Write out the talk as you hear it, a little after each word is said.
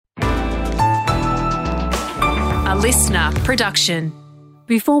A listener production.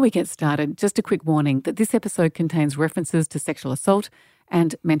 Before we get started, just a quick warning that this episode contains references to sexual assault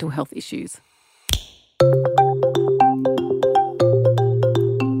and mental health issues.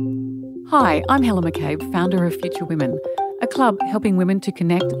 Hi, I'm Helen McCabe, founder of Future Women, a club helping women to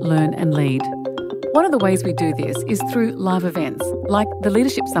connect, learn and lead. One of the ways we do this is through live events, like the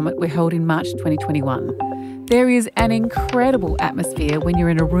Leadership Summit we held in March 2021. There is an incredible atmosphere when you're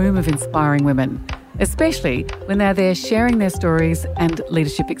in a room of inspiring women, especially when they're there sharing their stories and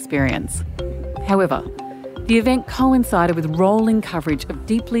leadership experience. However, the event coincided with rolling coverage of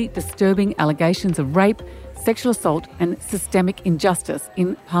deeply disturbing allegations of rape, sexual assault and systemic injustice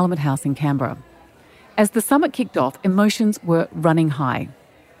in Parliament House in Canberra. As the summit kicked off, emotions were running high.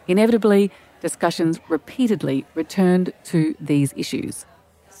 Inevitably, discussions repeatedly returned to these issues.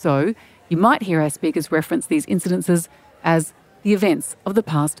 So, you might hear our speakers reference these incidences as the events of the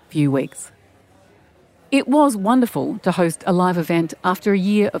past few weeks. It was wonderful to host a live event after a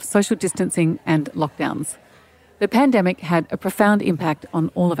year of social distancing and lockdowns. The pandemic had a profound impact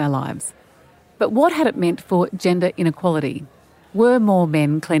on all of our lives. But what had it meant for gender inequality? Were more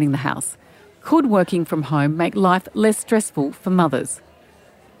men cleaning the house? Could working from home make life less stressful for mothers?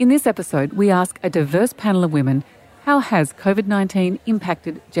 In this episode, we ask a diverse panel of women, how has COVID-19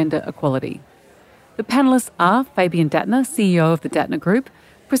 impacted gender equality? The panellists are Fabian Dattner, CEO of the Dattner Group,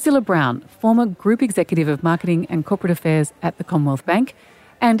 Priscilla Brown, former Group Executive of Marketing and Corporate Affairs at the Commonwealth Bank,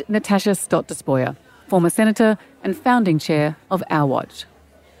 and Natasha Stott Despoja, former Senator and founding chair of Our Watch.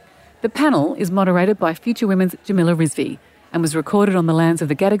 The panel is moderated by Future Women's Jamila Rizvi and was recorded on the lands of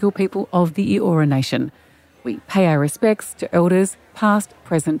the Gadigal people of the Eora Nation. We pay our respects to elders, past,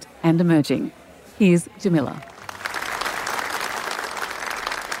 present and emerging. Here's Jamila.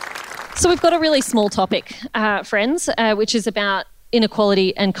 So we've got a really small topic, friends, which is about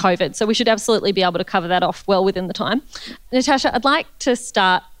inequality and COVID. So we should absolutely be able to cover that off well within the time. Natasha, I'd like to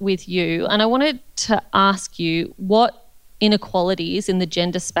start with you, and I wanted to ask you what inequalities in the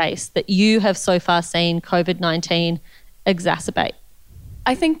gender space that you have so far seen COVID-19 exacerbate.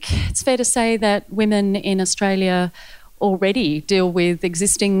 I think it's fair to say that women in Australia already deal with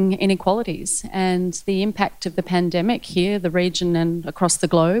existing inequalities, and the impact of the pandemic here, the region and across the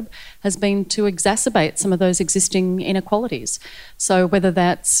globe, has been to exacerbate some of those existing inequalities. So whether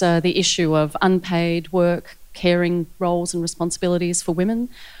that's the issue of unpaid work, caring roles and responsibilities for women,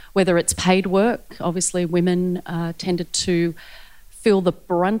 whether it's paid work, obviously women tended to feel the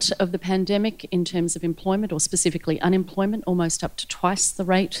brunt of the pandemic in terms of employment, or specifically unemployment, almost up to twice the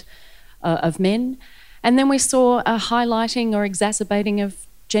rate of men. And then we a highlighting or exacerbating of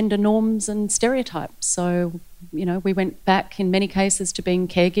gender norms and stereotypes. So, we went back in many cases to being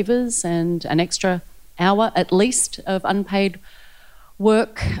caregivers and an extra hour at least of unpaid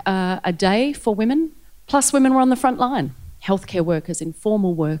work a day for women. Plus women were on the front line. Healthcare workers,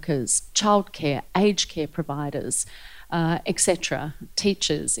 informal workers, childcare, aged care providers, etc.,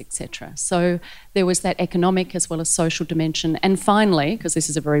 teachers, etc. So there was that economic as well as social dimension. And finally, because this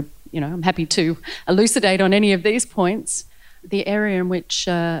is a very, I'm happy to elucidate on any of these points, the area in which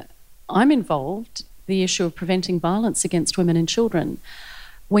I'm involved, the issue of preventing violence against women and children.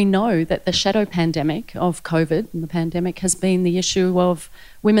 We know that the shadow pandemic of COVID and the pandemic has been the issue of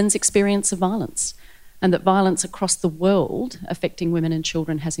women's experience of violence, and that violence across the world affecting women and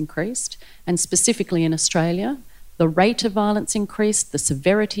children has increased, and specifically in Australia, the rate of violence increased, the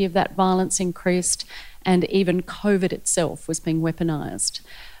severity of that violence increased, and even COVID itself was being weaponised.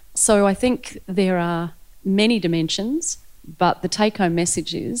 So I think there are many dimensions, but the take-home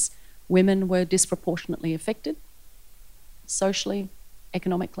message is women were disproportionately affected, socially,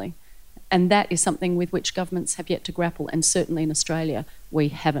 economically, and that is something with which governments have yet to grapple, and certainly in Australia we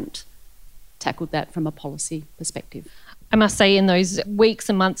haven't tackled that from a policy perspective. I must say, in those weeks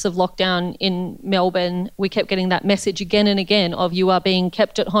and months of lockdown in Melbourne, we kept getting that message again and again of you are being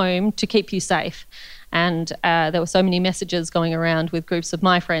kept at home to keep you safe. And there were so many messages going around with groups of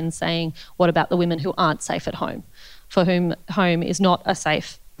my friends saying, what about the women who aren't safe at home, for whom home is not a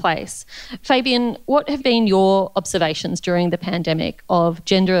safe place? Fabian, what have been your observations during the pandemic of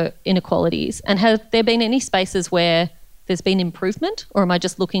gender inequalities? And have there been any spaces where there's been improvement, or am I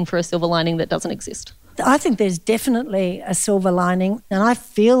just looking for a silver lining that doesn't exist? I think there's definitely a silver lining, and I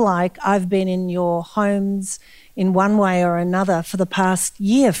feel like I've been in your homes in one way or another for the past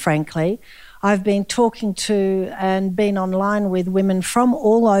year, frankly. I've been talking to and been online with women from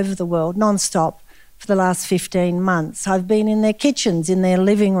all over the world, non-stop, for the last 15 months. I've been in their kitchens, in their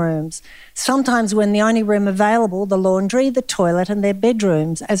living rooms, sometimes when the only room available, the laundry, the toilet and their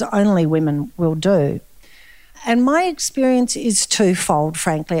bedrooms, as only women will do. And my experience is twofold,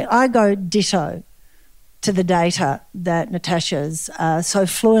 frankly. I go ditto. to the data that Natasha's so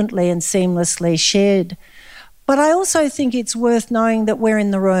fluently and seamlessly shared. But I also think it's worth knowing that we're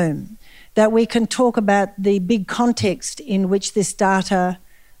in the room, that we can talk about the big context in which this data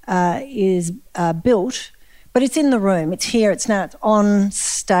is built, but it's in the room, it's here, it's now, it's on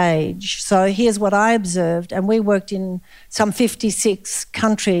stage. So here's what I observed, and we worked in some 56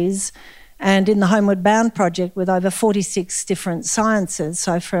 countries and in the Homeward Bound project with over 46 different sciences,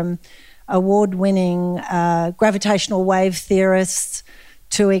 so from award-winning gravitational wave theorists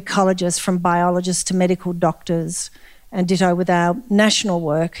to ecologists, from biologists to medical doctors, and ditto with our national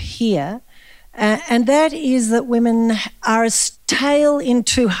work here. And that is that women are a tale in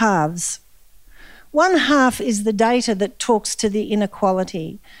two halves. One half is the data that talks to the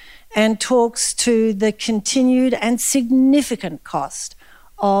inequality and talks to the continued and significant cost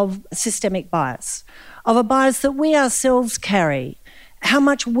of systemic bias, of a bias that we ourselves carry, how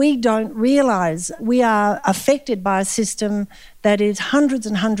much we don't realise we are affected by a system that is hundreds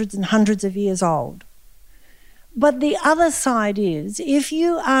and hundreds and hundreds of years old. But the other side is, if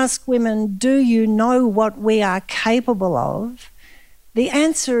you ask women, do you know what we are capable of? The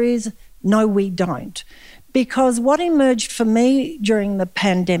answer is, no, we don't. Because what emerged for me during the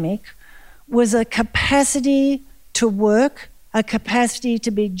pandemic was a capacity to work, a capacity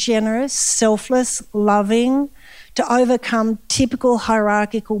to be generous, selfless, loving, to overcome typical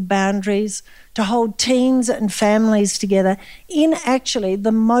hierarchical boundaries, to hold teams and families together in actually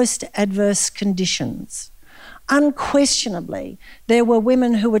the most adverse conditions. Unquestionably, there were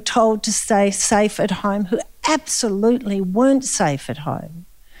women who were told to stay safe at home who absolutely weren't safe at home.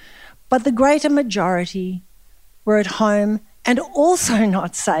 But the greater majority were at home and also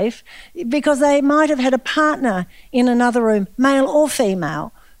not safe because they might have had a partner in another room, male or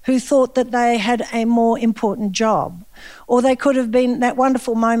female, who thought that they had a more important job. Or they could have been that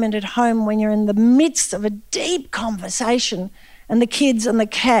wonderful moment at home when you're in the midst of a deep conversation and the kids and the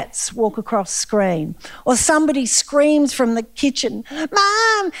cats walk across screen. Or somebody screams from the kitchen,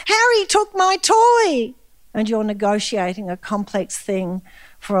 "Mum, Harry took my toy!" And you're negotiating a complex thing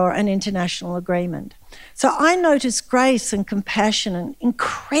for an international agreement. So I notice grace and compassion and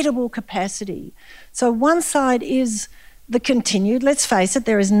incredible capacity. So one side is the continued, let's face it,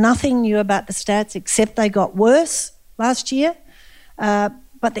 there is nothing new about the stats except they got worse last year.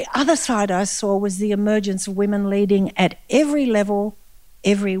 But the other side I saw was the emergence of women leading at every level,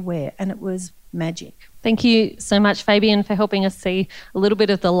 everywhere, and it was magic. Thank you so much, Fabian, for helping us see a little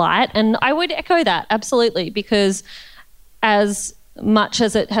bit of the light. And I would echo that, absolutely, because as much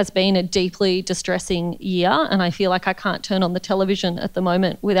as it has been a deeply distressing year, and I feel like I can't turn on the television at the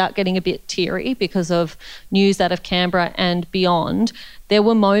moment without getting a bit teary because of news out of Canberra and beyond, there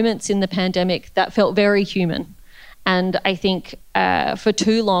were moments in the pandemic that felt very human. And I think for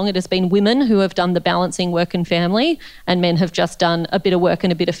too long it has been women who have done the balancing work and family, and men have just done a bit of work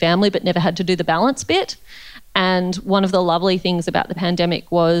and a bit of family but never had to do the balance bit. And one of the lovely things about the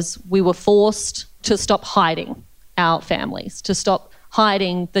pandemic was we were forced to stop hiding our families, to stop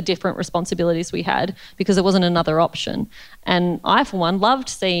hiding the different responsibilities we had because there wasn't another option. And I, for one, loved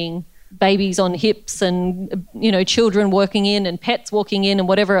seeing babies on hips and, children working in and pets walking in and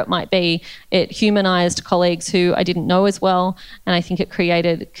whatever it might be. It humanised colleagues who I didn't know as well, and I think it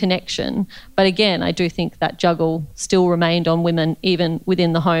created connection. But again, I do think that juggle still remained on women even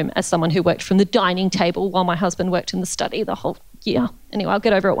within the home, as someone who worked from the dining table while my husband worked in the study the whole year. Anyway, I'll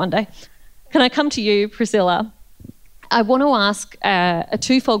get over it one day. Can I come to you, Priscilla? I want to ask a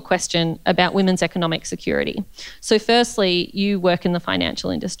twofold question about women's economic security. So firstly, you work in the financial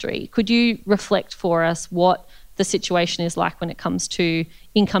industry. Could you reflect for us what the situation is like when it comes to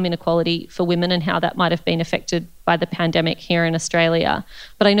income inequality for women and how that might have been affected by the pandemic here in Australia?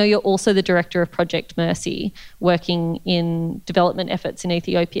 But I know you're also the director of Project Mercy, working in development efforts in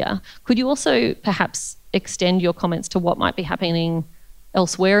Ethiopia. Could you also perhaps extend your comments to what might be happening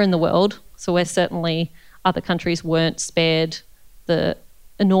elsewhere in the world? So we're certainly other countries weren't spared the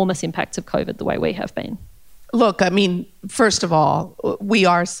enormous impacts of COVID the way we have been. Look, first of all, we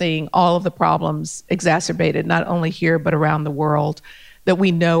are seeing all of the problems exacerbated, not only here, but around the world, that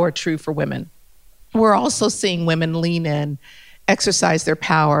we know are true for women. We're also seeing women lean in, exercise their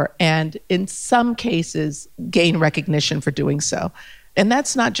power, and in some cases, gain recognition for doing so. And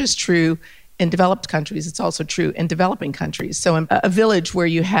that's not just true in developed countries, it's also true in developing countries. So in a village where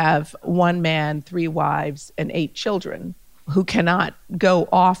you have one man, 3 wives, and 8 children who cannot go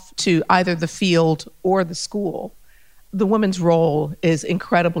off to either the field or the school, the woman's role is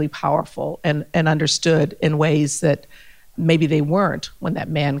incredibly powerful and understood in ways that maybe they weren't when that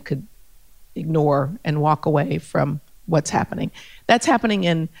man could ignore and walk away from what's happening. That's happening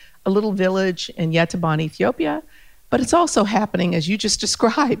in a little village in Yettaban, Ethiopia, but it's also happening, as you just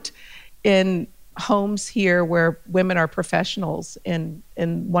described, in homes here where women are professionals in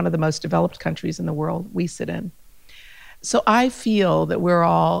one of the most developed countries in the world we sit in. So I feel that we're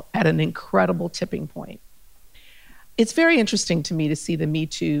all at an incredible tipping point. It's very interesting to me to see the Me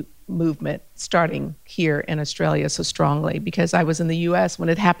Too movement starting here in Australia so strongly, because I was in the US when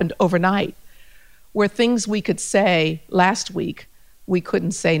it happened overnight, where things we could say last week, we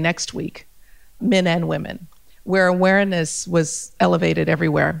couldn't say next week, men and women, where awareness was elevated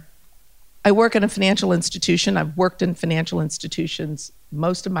everywhere. I work in a financial institution. I've worked in financial institutions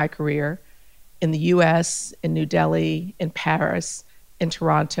most of my career in the US, in New Delhi, in Paris, in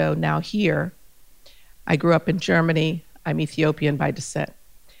Toronto, now here. I grew up in Germany. I'm Ethiopian by descent.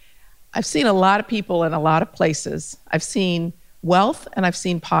 I've seen a lot of people in a lot of places. I've seen wealth and I've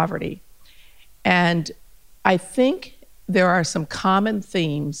seen poverty. And I think there are some common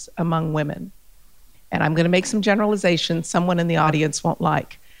themes among women. And I'm going to make some generalizations someone in the audience won't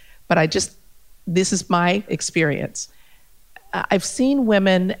like. But this is my experience. I've seen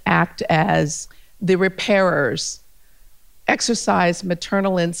women act as the repairers, exercise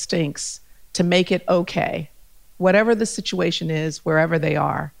maternal instincts to make it okay. Whatever the situation is, wherever they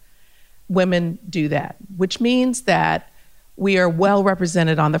are, women do that, which means that we are well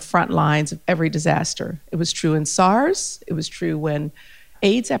represented on the front lines of every disaster. It was true in SARS. It was true when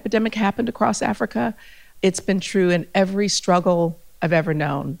AIDS epidemic happened across Africa. It's been true in every struggle I've ever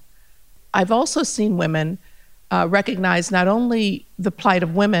known. I've also seen women recognize not only the plight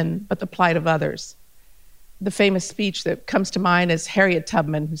of women, but the plight of others. The famous speech that comes to mind is Harriet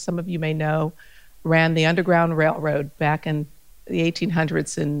Tubman, who some of you may know, ran the Underground Railroad back in the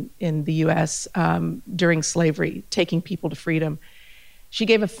 1800s in the US during slavery, taking people to freedom. She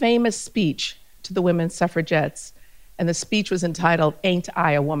gave a famous speech to the women suffragettes, and the speech was entitled, "Ain't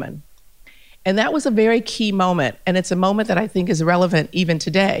I a Woman?" And that was a very key moment, and it's a moment that I think is relevant even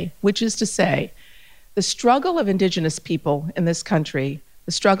today, which is to say, the struggle of Indigenous people in this country,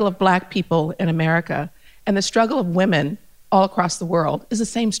 the struggle of Black people in America, and the struggle of women all across the world is the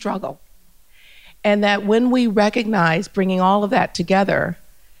same struggle. And that when we recognize bringing all of that together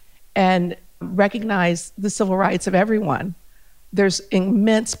and recognize the civil rights of everyone, there's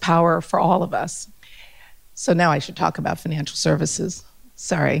immense power for all of us. So now I should talk about financial services.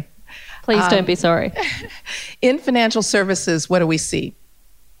 Sorry. Please don't be sorry. In financial services, what do we see?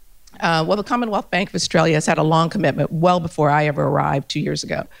 Well, the Commonwealth Bank of Australia has had a long commitment, well before I ever arrived 2 years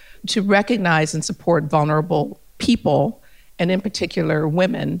ago, to recognize and support vulnerable people, and in particular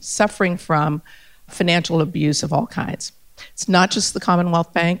women, suffering from financial abuse of all kinds. It's not just the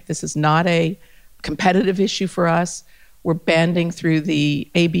Commonwealth Bank. This is not a competitive issue for us. We're banding through the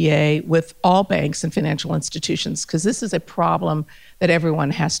ABA with all banks and financial institutions because this is a problem that everyone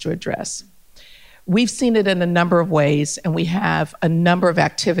has to address. We've seen it in a number of ways, and we have a number of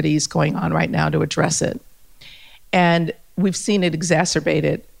activities going on right now to address it. And we've seen it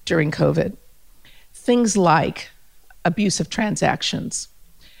exacerbated during COVID. Things like abusive transactions.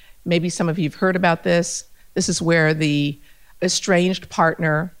 Maybe some of you have heard about this. This is where the estranged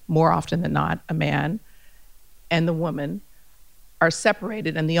partner, more often than not a man, and the woman are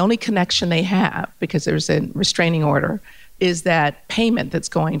separated, and the only connection they have, because there's a restraining order, is that payment that's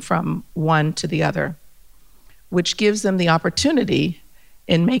going from one to the other, which gives them the opportunity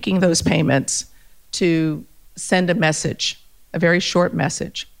in making those payments to send a message, a very short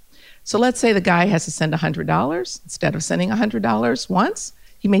message. So let's say the guy has to send $100. Instead of sending $100 once,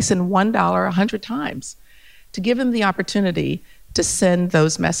 he may send $1 100 times to give him the opportunity to send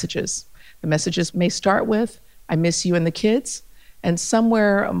those messages. The messages may start with, "I miss you and the kids," and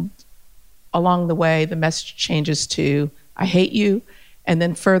somewhere along the way, the message changes to, "I hate you," and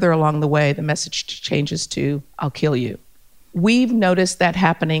then further along the way, the message changes to, "I'll kill you." We've noticed that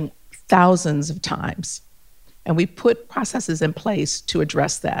happening thousands of times, and we put processes in place to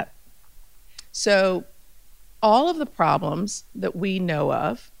address that. So all of the problems that we know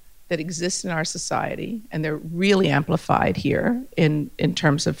of that exist in our society, and they're really amplified here in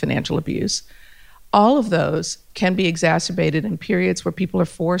terms of financial abuse, all of those can be exacerbated in periods where people are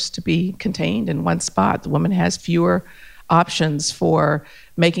forced to be contained in one spot. The woman has fewer options for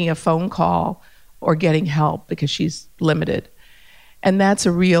making a phone call or getting help because she's limited. And that's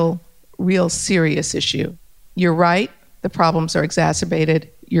a real serious issue. You're right, the problems are exacerbated.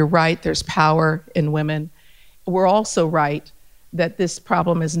 You're right, there's power in women. We're also right that this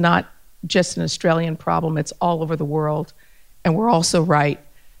problem is not just an Australian problem, it's all over the world. And we're also right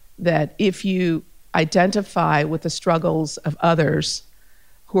that if you identify with the struggles of others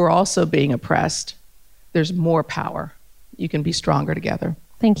who are also being oppressed, there's more power. You can be stronger together.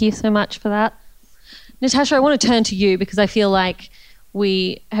 Thank you so much for that. Natasha, I want to turn to you because I feel like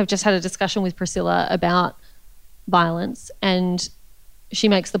we have just had a discussion with Priscilla about violence, and she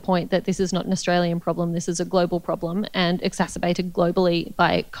makes the point that this is not an Australian problem, this is a global problem and exacerbated globally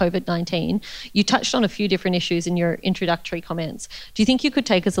by COVID-19. You touched on a few different issues in your introductory comments. Do you think you could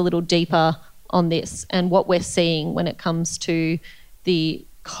take us a little deeper on this and what we're seeing when it comes to the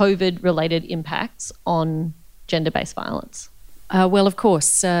COVID-related impacts on gender-based violence? Well, of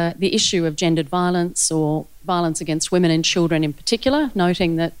course, the issue of gendered violence or violence against women and children in particular,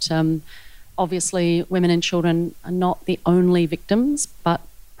 noting that obviously women and children are not the only victims, but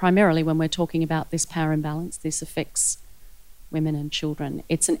primarily when we're talking about this power imbalance, this affects women and children.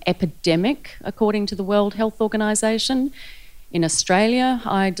 It's an epidemic, according to the World Health Organization. In Australia,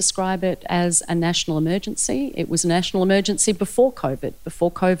 I describe it as a national emergency. It was a national emergency before COVID.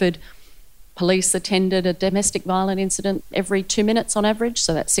 Before COVID, police attended a domestic violence incident every 2 minutes on average,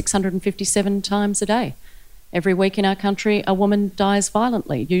 so that's 657 times a day. Every week in our country, a woman dies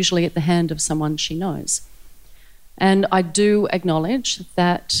violently, usually at the hand of someone she knows. And I do acknowledge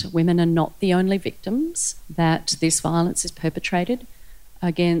that women are not the only victims, that this violence is perpetrated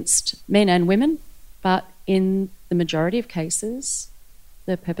against men and women, but in the majority of cases,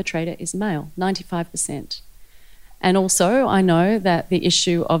 the perpetrator is male, 95%. And also, I know that the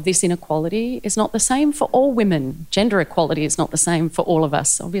issue of this inequality is not the same for all women. Gender equality is not the same for all of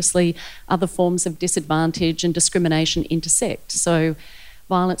us. Obviously, other forms of disadvantage and discrimination intersect. So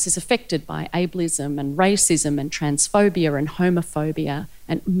violence is affected by ableism and racism and transphobia and homophobia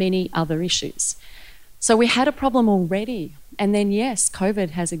and many other issues. So we had a problem already. And then, yes,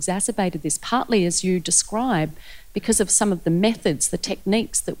 COVID has exacerbated this, partly as you describe, because of some of the methods, the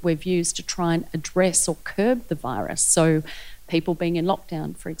techniques that we've used to try and address or curb the virus. So people being in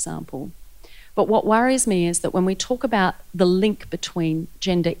lockdown, for example. But what worries me is that when we talk about the link between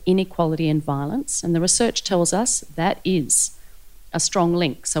gender inequality and violence, and the research tells us that is a strong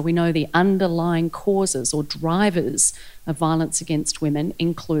link. So we know the underlying causes or drivers of violence against women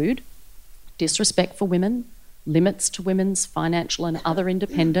include disrespect for women, limits to women's financial and other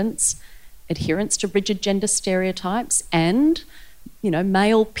independence, adherence to rigid gender stereotypes, and,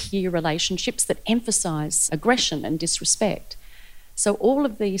 male peer relationships that emphasise aggression and disrespect. So all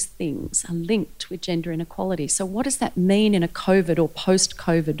of these things are linked with gender inequality. So what does that mean in a COVID or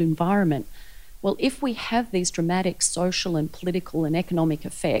post-COVID environment? Well, if we have these dramatic social and political and economic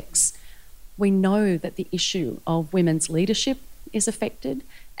effects, we know that the issue of women's leadership is affected,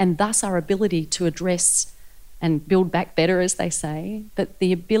 and thus our ability to address and build back better, as they say, but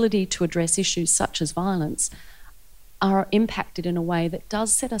the ability to address issues such as violence are impacted in a way that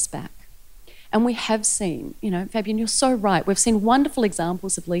does set us back. And we have seen, Fabian, you're so right, we've seen wonderful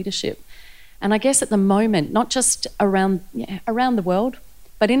examples of leadership. And I guess at the moment, not just around the world,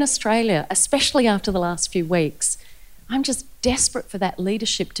 but in Australia, especially after the last few weeks, I'm just desperate for that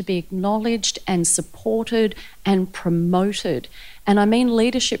leadership to be acknowledged and supported and promoted. And I mean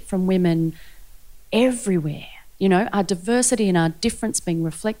leadership from women everywhere, our diversity and our difference being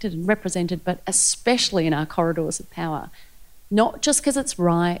reflected and represented, but especially in our corridors of power. Not just because it's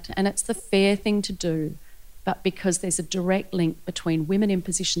right and it's the fair thing to do, but because there's a direct link between women in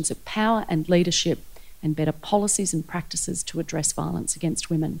positions of power and leadership and better policies and practices to address violence against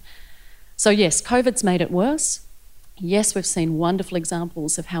women. So yes, COVID's made it worse. Yes, we've seen wonderful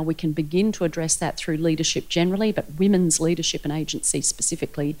examples of how we can begin to address that through leadership generally, but women's leadership and agency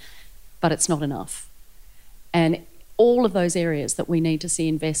specifically, but it's not enough. And all of those areas that we need to see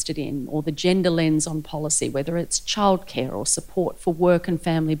invested in, or the gender lens on policy, whether it's childcare or support for work and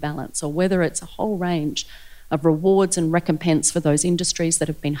family balance, or whether it's a whole range of rewards and recompense for those industries that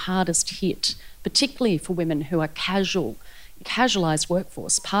have been hardest hit, particularly for women who are casualised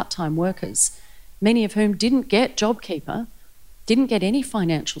workforce, part-time workers, many of whom didn't get JobKeeper, didn't get any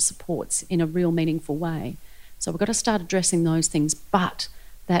financial supports in a real meaningful way. So we've got to start addressing those things, but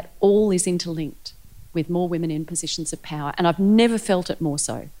that all is interlinked with more women in positions of power. And I've never felt it more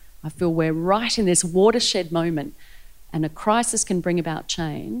so. I feel we're right in this watershed moment, and a crisis can bring about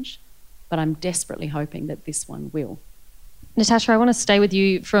change, but I'm desperately hoping that this one will. Natasha, I want to stay with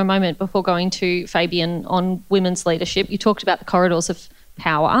you for a moment before going to Fabian on women's leadership. You talked about the corridors of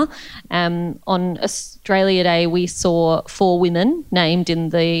power. On Australia Day, we saw 4 women named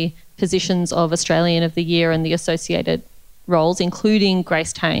in the positions of Australian of the Year and the associated roles, including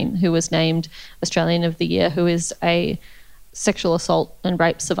Grace Tame, who was named Australian of the Year, who is a sexual assault and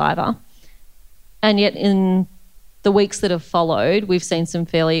rape survivor. And yet in the weeks that have followed, we've seen some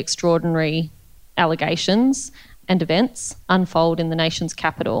fairly extraordinary allegations and events unfold in the nation's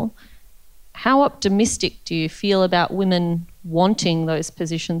capital. How optimistic do you feel about women wanting those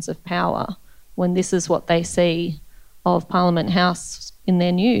positions of power when this is what they see of Parliament House in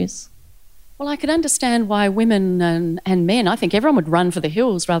their news? Well, I could understand why women and men, I think everyone would run for the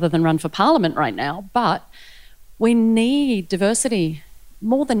hills rather than run for Parliament right now, but we need diversity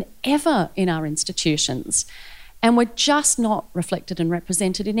more than ever in our institutions. And we're just not reflected and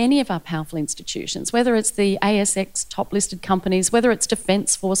represented in any of our powerful institutions, whether it's the ASX top listed companies, whether it's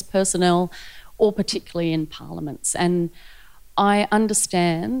Defence Force personnel, or particularly in parliaments. And I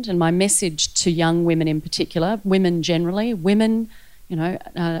understand, and my message to young women in particular, women generally, women,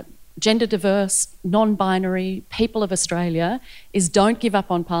 gender diverse, non-binary people of Australia, is don't give up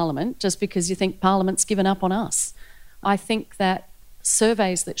on Parliament just because you think Parliament's given up on us. I think that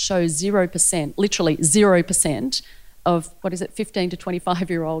surveys that show 0%, literally 0% of, 15 to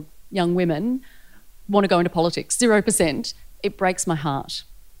 25-year-old young women want to go into politics, 0%, it breaks my heart.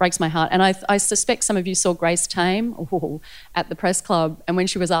 And I suspect some of you saw Grace Tame at the press club, and when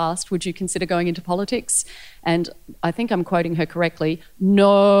she was asked, would you consider going into politics? And I think I'm quoting her correctly,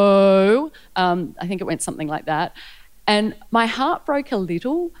 no. I think it went something like that. And my heart broke a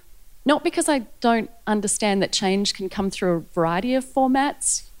little, not because I don't understand that change can come through a variety of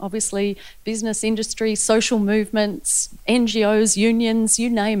formats, obviously business, industry, social movements, NGOs, unions, you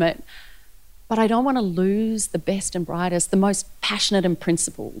name it. But I don't want to lose the best and brightest, the most passionate and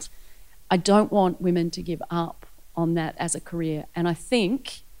principled. I don't want women to give up on that as a career. And I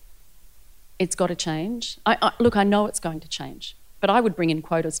think it's got to change. Look, I know it's going to change, but I would bring in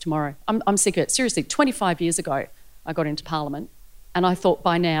quotas tomorrow. I'm sick of it. Seriously, 25 years ago, I got into Parliament, and I thought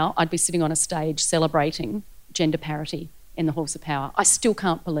by now I'd be sitting on a stage celebrating gender parity in the halls of power. I still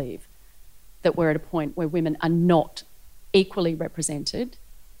can't believe that we're at a point where women are not equally represented.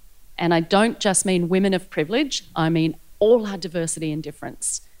 And I don't just mean women of privilege, I mean all our diversity and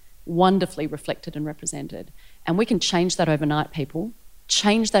difference, wonderfully reflected and represented. And we can change that overnight, people.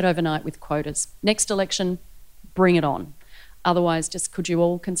 Change that overnight with quotas. Next election, bring it on. Otherwise, just could you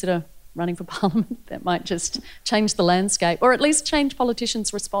all consider running for Parliament? That might just change the landscape, or at least change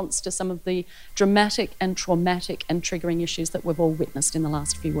politicians' response to some of the dramatic and traumatic and triggering issues that we've all witnessed in the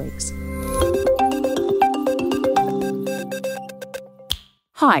last few weeks.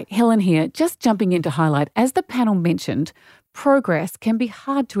 Hi, Helen here, just jumping in to highlight, as the panel mentioned, progress can be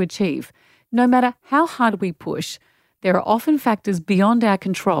hard to achieve. No matter how hard we push, there are often factors beyond our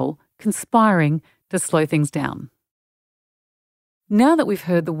control conspiring to slow things down. Now that we've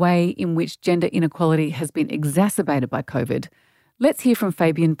heard the way in which gender inequality has been exacerbated by COVID, let's hear from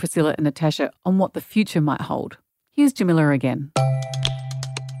Fabian, Priscilla and Natasha on what the future might hold. Here's Jamila again.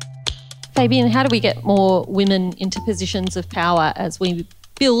 Fabian, how do we get more women into positions of power as we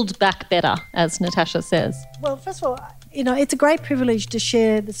build back better, as Natasha says? Well, first of all, it's a great privilege to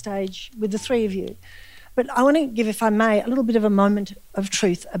share the stage with the three of you. But I want to give, if I may, a little bit of a moment of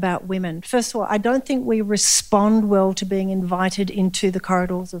truth about women. First of all, I don't think we respond well to being invited into the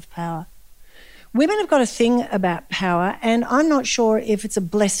corridors of power. Women have got a thing about power, and I'm not sure if it's a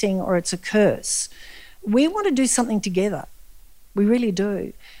blessing or it's a curse. We want to do something together. We really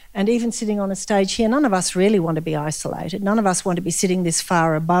do. And even sitting on a stage here, none of us really want to be isolated. None of us want to be sitting this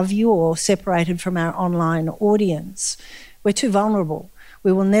far above you or separated from our online audience. We're too vulnerable.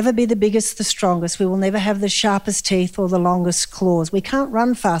 We will never be the biggest, the strongest. We will never have the sharpest teeth or the longest claws. We can't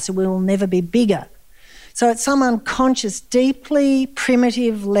run faster. We will never be bigger. So at some unconscious, deeply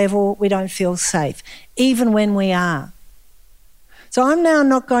primitive level, we don't feel safe, even when we are. So I'm now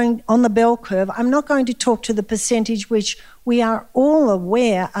not going on the bell curve. I'm not going to talk to the percentage which we are all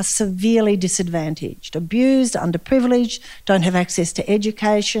aware are severely disadvantaged, abused, underprivileged, don't have access to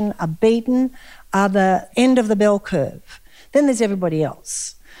education, are beaten, are the end of the bell curve. Then there's everybody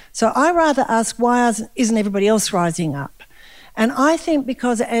else. So I rather ask, why isn't everybody else rising up? And I think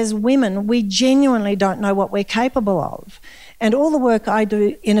because as women, we genuinely don't know what we're capable of. And all the work I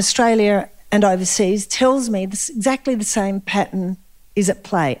do in Australia and overseas tells me this, exactly the same pattern is at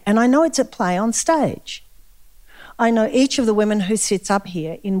play. And I know it's at play on stage. I know each of the women who sits up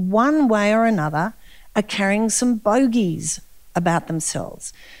here in one way or another are carrying some bogies about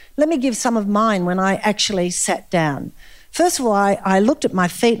themselves. Let me give some of mine when I actually sat down. First of all, I looked at my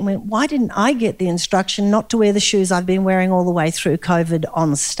feet and went, why didn't I get the instruction not to wear the shoes I've been wearing all the way through COVID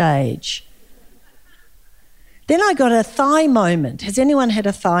on stage? Then I got a thigh moment. Has anyone had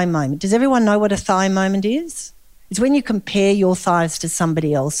a thigh moment? Does everyone know what a thigh moment is? It's when you compare your thighs to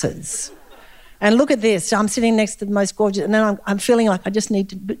somebody else's. And look at this. I'm sitting next to the most gorgeous, and then I'm feeling like I just need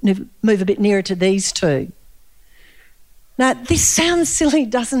to move a bit nearer to these two. Now, this sounds silly,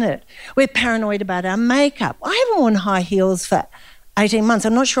 doesn't it? We're paranoid about our makeup. I haven't worn high heels for 18 months.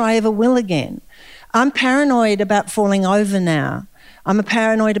 I'm not sure I ever will again. I'm paranoid about falling over now. I'm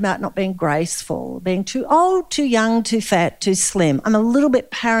paranoid about not being graceful, being too old, too young, too fat, too slim. I'm a little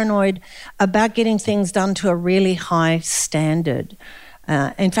bit paranoid about getting things done to a really high standard.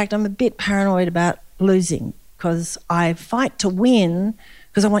 In fact, I'm a bit paranoid about losing because I fight to win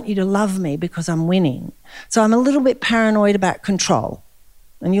because I want you to love me because I'm winning. So I'm a little bit paranoid about control.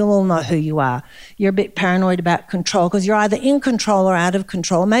 And you'll all know who you are. You're a bit paranoid about control because you're either in control or out of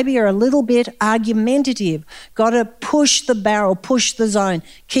control. Maybe you're a little bit argumentative. Got to push the barrel, push the zone,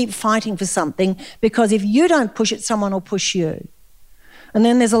 keep fighting for something because if you don't push it, someone will push you. And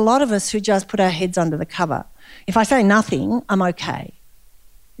then there's a lot of us who just put our heads under the cover. If I say nothing, I'm okay.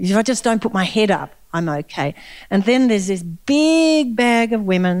 If I just don't put my head up, I'm okay. And then there's this big bag of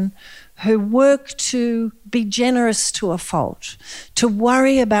women who work to be generous to a fault, to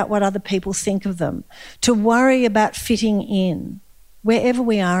worry about what other people think of them, to worry about fitting in wherever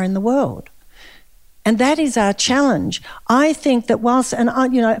we are in the world. And that is our challenge. I think that whilst, and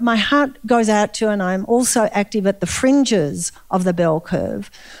I, my heart goes out to, and I'm also active at the fringes of the bell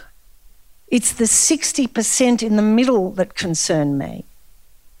curve, it's the 60% in the middle that concern me.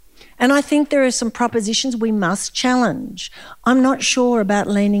 And I think there are some propositions we must challenge. I'm not sure about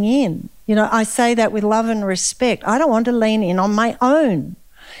leaning in. I say that with love and respect. I don't want to lean in on my own.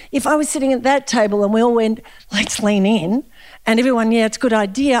 If I was sitting at that table and we all went, let's lean in, and everyone, yeah, it's a good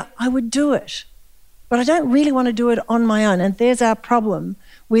idea, I would do it. But I don't really want to do it on my own. And there's our problem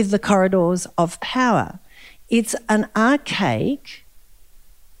with the corridors of power. It's an archaic,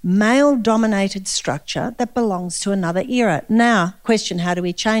 male-dominated structure that belongs to another era. Now, question, how do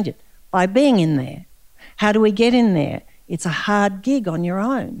we change it? By being in there. How do we get in there? It's a hard gig on your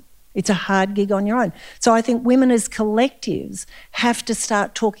own. It's a hard gig on your own. So I think women as collectives have to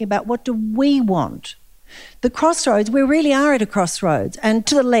start talking about what do we want. The crossroads, we really are at a crossroads. And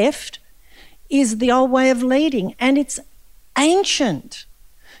to the left is the old way of leading, and it's ancient.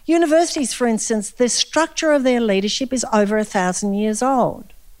 Universities, for instance, the structure of their leadership is over 1,000 years old.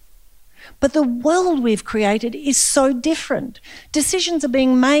 But the world we've created is so different. Decisions are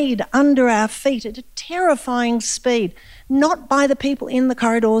being made under our feet at a terrifying speed, not by the people in the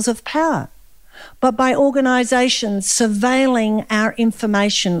corridors of power, but by organisations surveilling our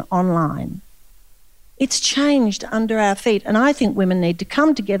information online. It's changed under our feet, and I think women need to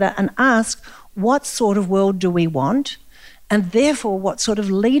come together and ask, what sort of world do we want? And therefore, what sort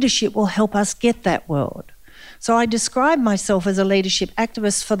of leadership will help us get that world? So I describe myself as a leadership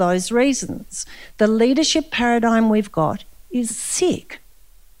activist for those reasons. The leadership paradigm we've got is sick.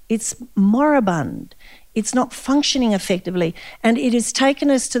 It's moribund. It's not functioning effectively. And it has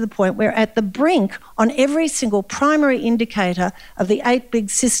taken us to the point where at the brink on every single primary indicator of the 8 big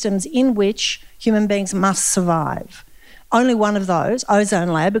systems in which human beings must survive. Only one of those,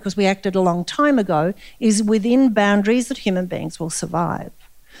 ozone layer, because we acted a long time ago, is within boundaries that human beings will survive.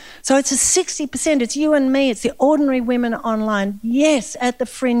 So it's a 60%, it's you and me, it's the ordinary women online, yes, at the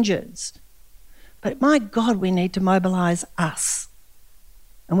fringes. But my God, we need to mobilise us.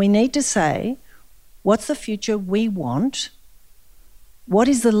 And we need to say, what's the future we want? What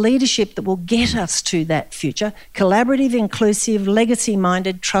is the leadership that will get us to that future? Collaborative, inclusive,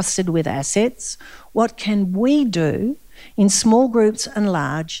 legacy-minded, trusted with assets. What can we do in small groups and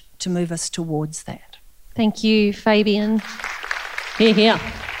large to move us towards that? Thank you, Fabian. Hear, hear.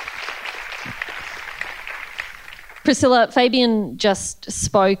 Priscilla, Fabian just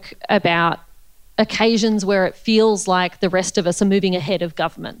spoke about occasions where it feels like the rest of us are moving ahead of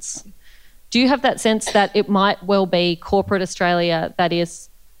governments. Do you have that sense that it might well be corporate Australia that is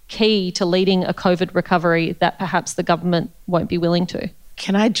key to leading a COVID recovery that perhaps the government won't be willing to?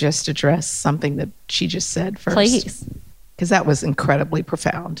 Can I just address something that she just said first? Please. Because that was incredibly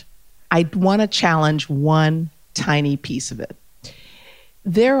profound. I want to challenge one tiny piece of it.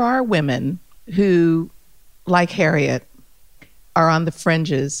 There are women who, like Harriet, are on the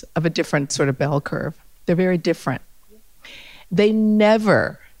fringes of a different sort of bell curve. They're very different. They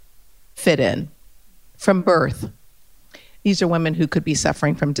never fit in from birth. These are women who could be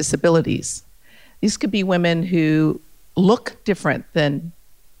suffering from disabilities. These could be women who look different than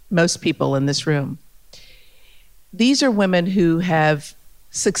most people in this room. These are women who have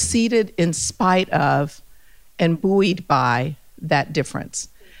succeeded in spite of and buoyed by that difference.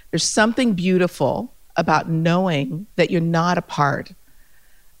 There's something beautiful about knowing that you're not a part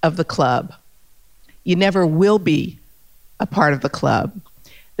of the club. You never will be a part of the club.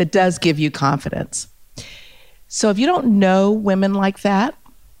 That does give you confidence. So if you don't know women like that,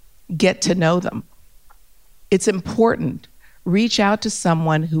 get to know them. It's important. Reach out to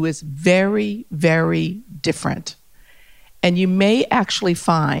someone who is very, very different. And you may actually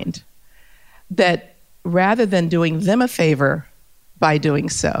find that rather than doing them a favor by doing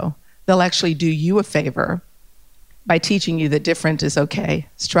so, they'll actually do you a favor by teaching you that different is okay.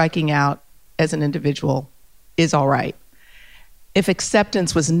 Striking out as an individual is all right. If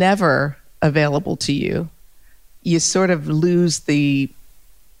acceptance was never available to you, you sort of lose the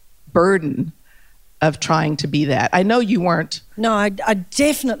burden of trying to be that. I know you weren't. No, I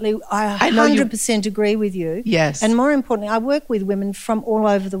definitely, I 100% agree with you. Yes. And more importantly, I work with women from all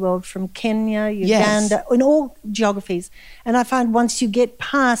over the world, from Kenya, Uganda, in all geographies. And I find once you get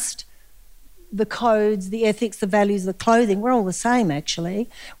past the codes, the ethics, the values, the clothing, we're all the same actually.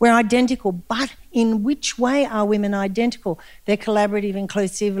 We're identical, but in which way are women identical? They're collaborative,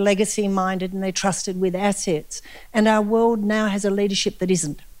 inclusive, legacy-minded, and they're trusted with assets. And our world now has a leadership that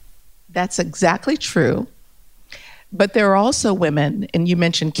isn't. That's exactly true. But there are also women, and you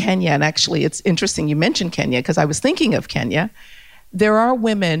mentioned Kenya, and actually it's interesting you mentioned Kenya because I was thinking of Kenya. There are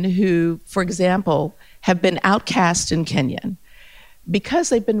women who, for example, have been outcast in Kenya because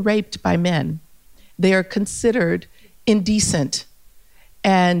they've been raped by men. They are considered indecent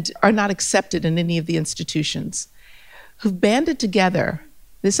and are not accepted in any of the institutions, who've banded together,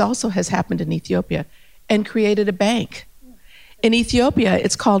 this also has happened in Ethiopia, and created a bank. In Ethiopia,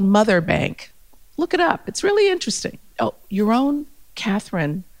 it's called Mother Bank. Look it up. It's really interesting. Oh, your own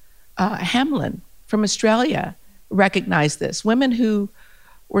Catherine Hamlin from Australia recognized this. Women who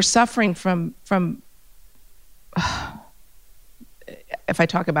were suffering from if I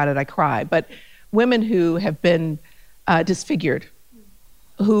talk about it, I cry, but women who have been disfigured,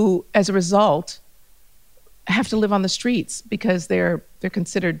 who, as a result, have to live on the streets because they're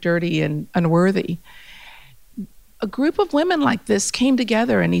considered dirty and unworthy. A group of women like this came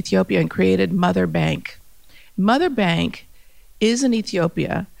together in Ethiopia and created Mother Bank. Mother Bank is in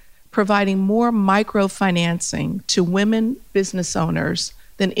Ethiopia providing more microfinancing to women business owners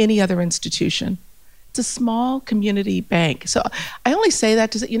than any other institution. It's a small community bank. So I only say that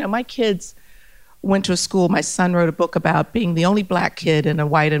to say, my kids went to a school, my son wrote a book about being the only black kid in a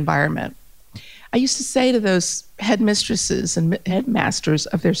white environment. I used to say to those headmistresses and headmasters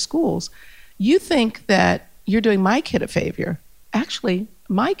of their schools, you think that you're doing my kid a favor. Actually,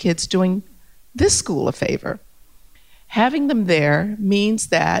 my kid's doing this school a favor. Having them there means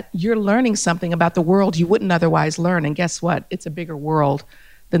that you're learning something about the world you wouldn't otherwise learn. And guess what? It's a bigger world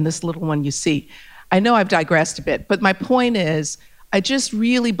than this little one you see. I know I've digressed a bit, but my point is, I just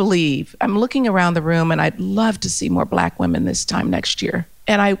really believe, I'm looking around the room and I'd love to see more black women this time next year.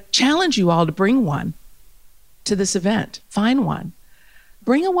 And I challenge you all to bring one to this event. Find one.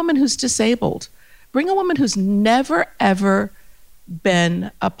 Bring a woman who's disabled. Bring a woman who's never, ever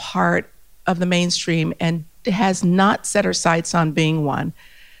been a part of the mainstream and has not set her sights on being one,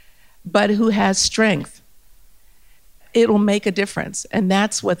 but who has strength. It'll make a difference. And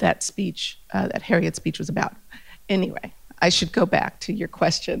that's what that speech, that Harriet speech was about. Anyway, I should go back to your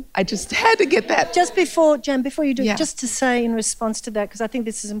question. I just had to get that. Just before, Jan, before you do, just to say in response to that, because I think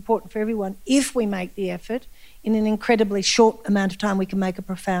this is important for everyone, if we make the effort, in an incredibly short amount of time, we can make a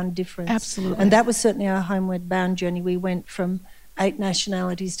profound difference. Absolutely. And that was certainly our Homeward Bound journey. We went from 8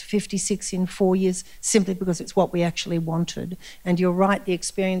 nationalities to 56 in 4 years, simply because it's what we actually wanted. And you're right, the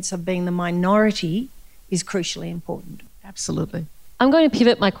experience of being the minority is crucially important. Absolutely. I'm going to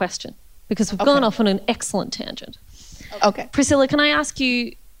pivot my question because we've gone off on an excellent tangent. Okay. Priscilla, can I ask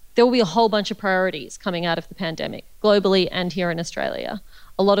you, there will be a whole bunch of priorities coming out of the pandemic, globally and here in Australia.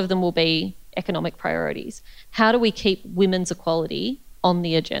 A lot of them will be economic priorities. How do we keep women's equality on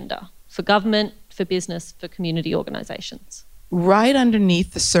the agenda for government, for business, for community organisations? Right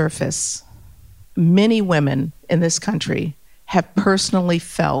underneath the surface, many women in this country have personally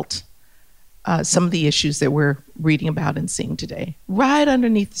felt some of the issues that we're reading about and seeing today. Right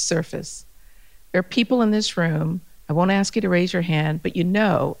underneath the surface. There are people in this room, I won't ask you to raise your hand, but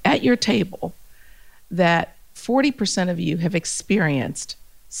at your table that 40% of you have experienced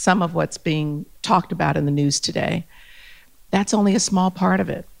some of what's being talked about in the news today. That's only a small part of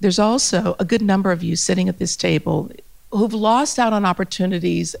it. There's also a good number of you sitting at this table who've lost out on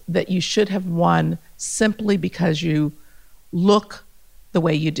opportunities that you should have won simply because you look the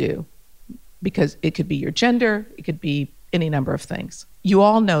way you do. Because it could be your gender, it could be any number of things. You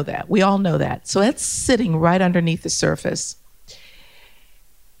all know that. We all know that. So that's sitting right underneath the surface.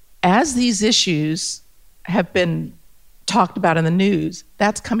 As these issues have been talked about in the news,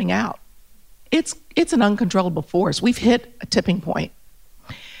 that's coming out. It's an uncontrollable force. We've hit a tipping point.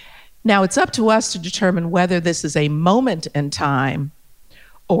 Now, it's up to us to determine whether this is a moment in time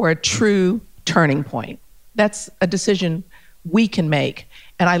or a true turning point. That's a decision we can make.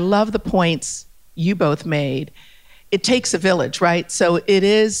 And I love the points you both made. It takes a village, right? So it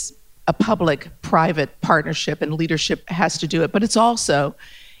is a public-private partnership, and leadership has to do it. But it's also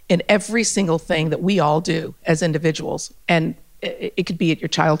in every single thing that we all do as individuals. And it could be at your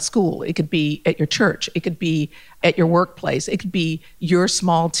child's school. It could be at your church. It could be at your workplace. It could be your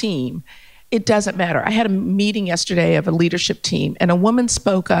small team. It doesn't matter. I had a meeting yesterday of a leadership team, and a woman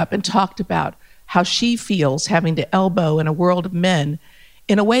spoke up and talked about how she feels having to elbow in a world of men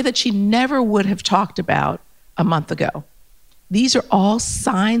in a way that she never would have talked about a month ago. These are all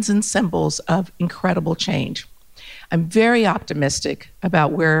signs and symbols of incredible change. I'm very optimistic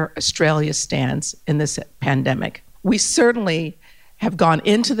about where Australia stands in this pandemic. We certainly have gone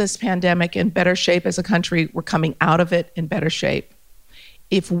into this pandemic in better shape as a country. We're coming out of it in better shape.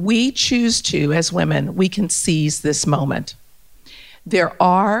 If we choose to, as women, we can seize this moment. There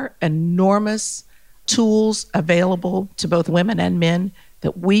are enormous tools available to both women and men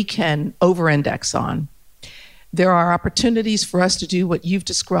that we can over-index on. There are opportunities for us to do what you've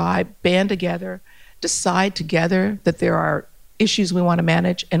described, band together, decide together that there are issues we want to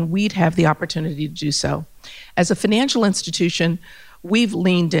manage, and we'd have the opportunity to do so. As a financial institution, we've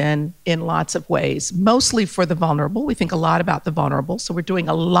leaned in lots of ways, mostly for the vulnerable. We think a lot about the vulnerable, so we're doing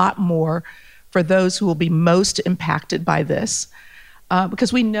a lot more for those who will be most impacted by this,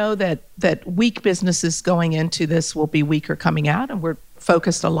 because we know that weak businesses going into this will be weaker coming out, and we're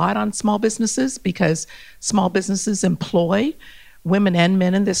focused a lot on small businesses because small businesses employ women and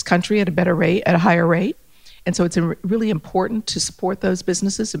men in this country at a better rate, at a higher rate. And so it's really important to support those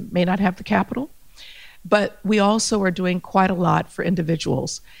businesses that may not have the capital. But we also are doing quite a lot for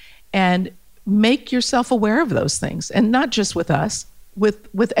individuals. And make yourself aware of those things. And not just with us,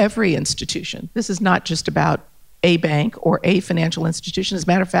 with every institution. This is not just about a bank or a financial institution. As a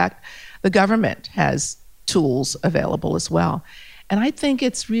matter of fact, the government has tools available as well. And I think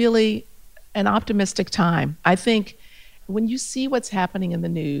it's really an optimistic time. I think when you see what's happening in the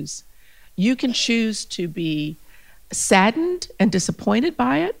news, you can choose to be saddened and disappointed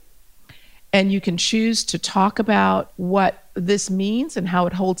by it, and you can choose to talk about what this means and how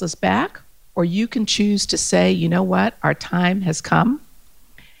it holds us back, or you can choose to say, you know what, our time has come.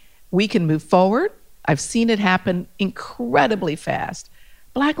 We can move forward. I've seen it happen incredibly fast.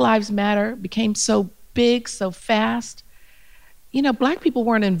 Black Lives Matter became so big, so fast. You know, Black people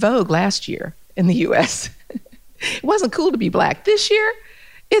weren't in vogue last year in the US. It wasn't cool to be Black. This year,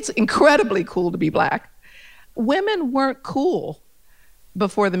 it's incredibly cool to be Black. Women weren't cool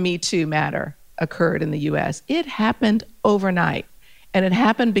before the Me Too matter occurred in the US. It happened overnight. And it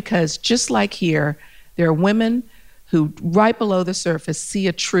happened because, just like here, there are women who, right below the surface, see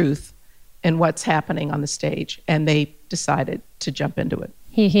a truth in what's happening on the stage, and they decided to jump into it.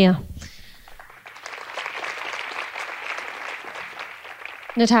 Hear, hear.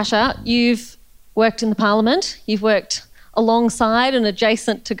 Natasha, you've worked in the Parliament, you've worked alongside and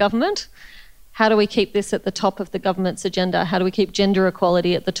adjacent to government. How do we keep this at the top of the government's agenda? How do we keep gender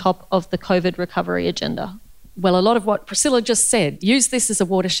equality at the top of the COVID recovery agenda? Well, a lot of what Priscilla just said, use this as a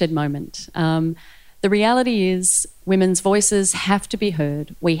watershed moment. The reality is women's voices have to be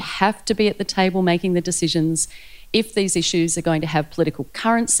heard. We have to be at the table making the decisions if these issues are going to have political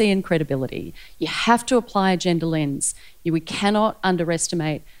currency and credibility. You have to apply a gender lens. We cannot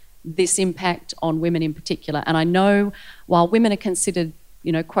underestimate this impact on women in particular. And I know while women are considered,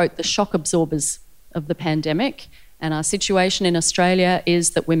 quote, the shock absorbers of the pandemic, and our situation in Australia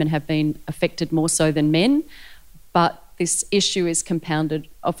is that women have been affected more so than men, but this issue is compounded,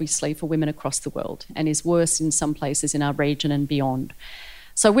 obviously, for women across the world and is worse in some places in our region and beyond.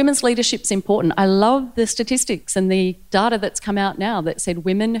 So women's leadership is important. I love the statistics and the data that's come out now that said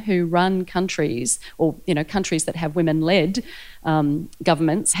women who run countries, or countries that have women-led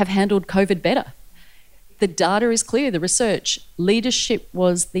governments, have handled COVID better. The data is clear, the research. Leadership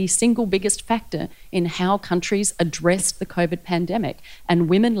was the single biggest factor in how countries addressed the COVID pandemic, and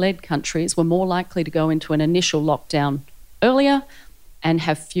women-led countries were more likely to go into an initial lockdown earlier and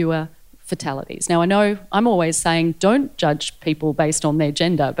have fewer fatalities. Now, I know I'm always saying don't judge people based on their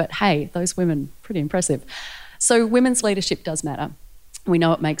gender, but hey, those women, pretty impressive. So women's leadership does matter. We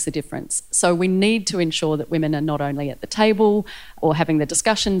know it makes a difference. So we need to ensure that women are not only at the table or having the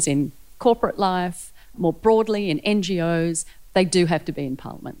discussions in corporate life, more broadly in NGOs, they do have to be in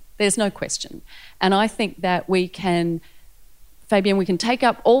Parliament. There's no question. And I think that we can, Fabian, we can take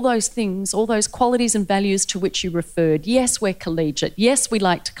up all those things, all those qualities and values to which you referred. Yes, we're collegiate. Yes, we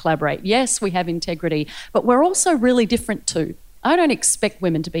like to collaborate. Yes, we have integrity. But we're also really different too. I don't expect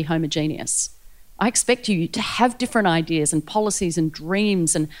women to be homogeneous. I expect you to have different ideas and policies and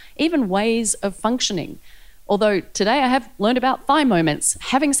dreams and even ways of functioning. Although today I have learned about thigh moments.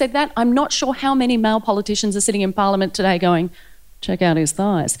 Having said that, I'm not sure how many male politicians are sitting in Parliament today going, Check out his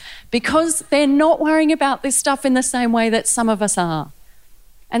thighs. Because they're not worrying about this stuff in the same way that some of us are.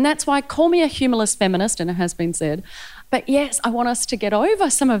 And that's why, call me a humorless feminist, and it has been said, but yes, I want us to get over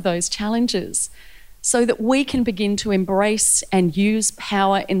some of those challenges so that we can begin to embrace and use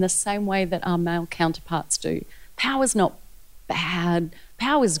power in the same way that our male counterparts do. Power's not bad.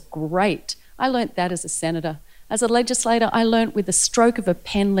 Power's great. I learnt that as a senator. As a legislator, I learnt with the stroke of a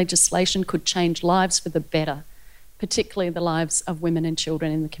pen, legislation could change lives for the better, particularly the lives of women and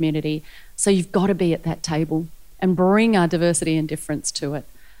children in the community. So you've got to be at that table and bring our diversity and difference to it.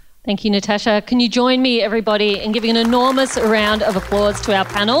 Thank you, Natasha. Can you join me, everybody, in giving an enormous round of applause to our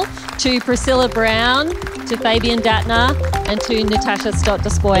panel, to Priscilla Brown, to Fabian Dattner, and to Natasha Stott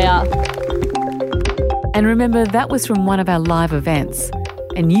Despoja. And remember, that was from one of our live events.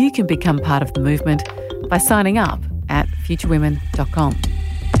 And you can become part of the movement by signing up at futurewomen.com.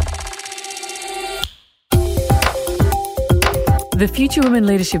 The Future Women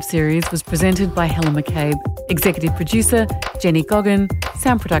Leadership Series was presented by Helen McCabe, executive producer Jenny Goggin,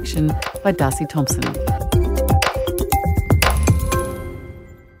 sound production by Darcy Thompson.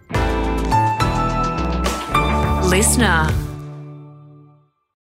 Listener.